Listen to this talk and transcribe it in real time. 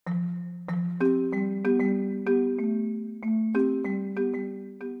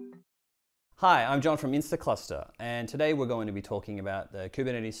Hi, I'm John from Instaclustr, and today we're going to be talking about the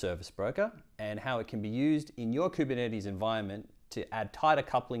Kubernetes Service Broker and how it can be used in your Kubernetes environment to add tighter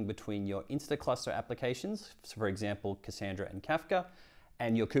coupling between your Instaclustr applications, so for example, Cassandra and Kafka,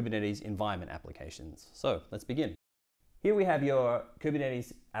 and your Kubernetes environment applications. So let's begin. Here we have your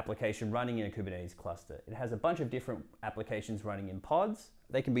Kubernetes application running in a Kubernetes cluster. It has a bunch of different applications running in pods.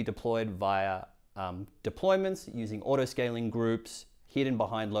 They can be deployed via deployments using auto-scaling groups, hidden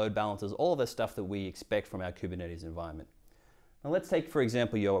behind load balancers, all the stuff that we expect from our Kubernetes environment. Now let's take, for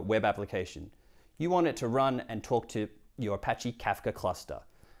example, your web application. You want it to run and talk to your Apache Kafka cluster.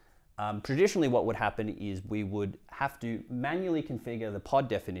 Traditionally, what would happen is we would have to manually configure the pod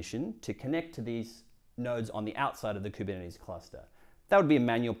definition to connect to these nodes on the outside of the Kubernetes cluster. That would be a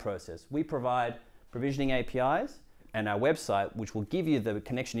manual process. We provide provisioning APIs and our website, which will give you the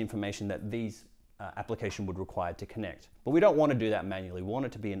connection information that these application would require to connect. But we don't want to do that manually. We want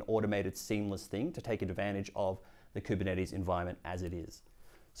it to be an automated, seamless thing to take advantage of the Kubernetes environment as it is.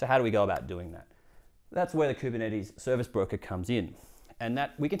 So how do we go about doing that? That's where the Kubernetes Service Broker comes in. And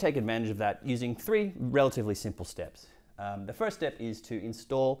that we can take advantage of that using three relatively simple steps. The first step is to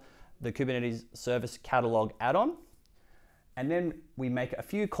install the Kubernetes Service Catalog add-on. And then we make a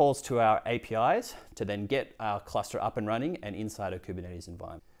few calls to our APIs to then get our cluster up and running and inside a Kubernetes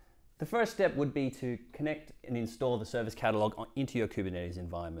environment. The first step would be to connect and install the service catalog into your Kubernetes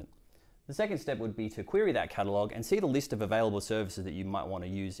environment. The second step would be to query that catalog and see the list of available services that you might want to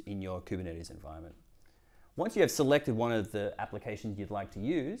use in your Kubernetes environment. Once you have selected one of the applications you'd like to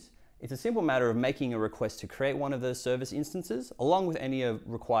use, it's a simple matter of making a request to create one of those service instances, along with any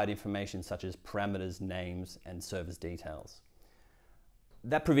required information such as parameters, names, and service details.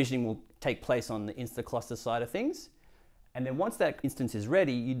 That provisioning will take place on the Instaclustr side of things. And then once that instance is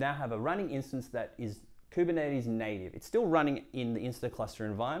ready, you now have a running instance that is Kubernetes native. It's still running in the Instaclustr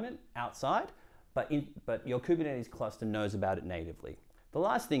environment outside, but your Kubernetes cluster knows about it natively. The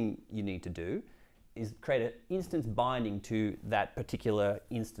last thing you need to do is create an instance binding to that particular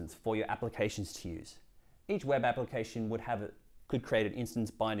instance for your applications to use. Each web application could create an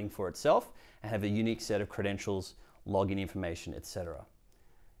instance binding for itself and have a unique set of credentials, login information, etc.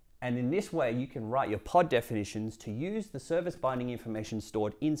 And in this way, you can write your pod definitions to use the service binding information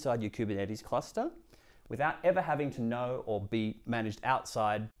stored inside your Kubernetes cluster without ever having to know or be managed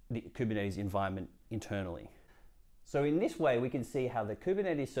outside the Kubernetes environment internally. So in this way, we can see how the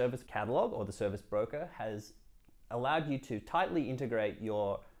Kubernetes Service Catalog or the Service Broker has allowed you to tightly integrate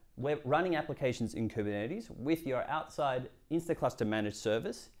your web running applications in Kubernetes with your outside Instaclustr Managed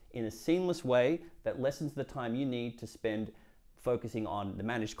service in a seamless way that lessens the time you need to spend focusing on the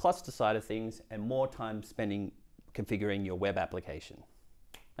managed cluster side of things and more time spending configuring your web application.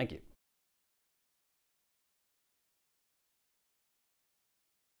 Thank you.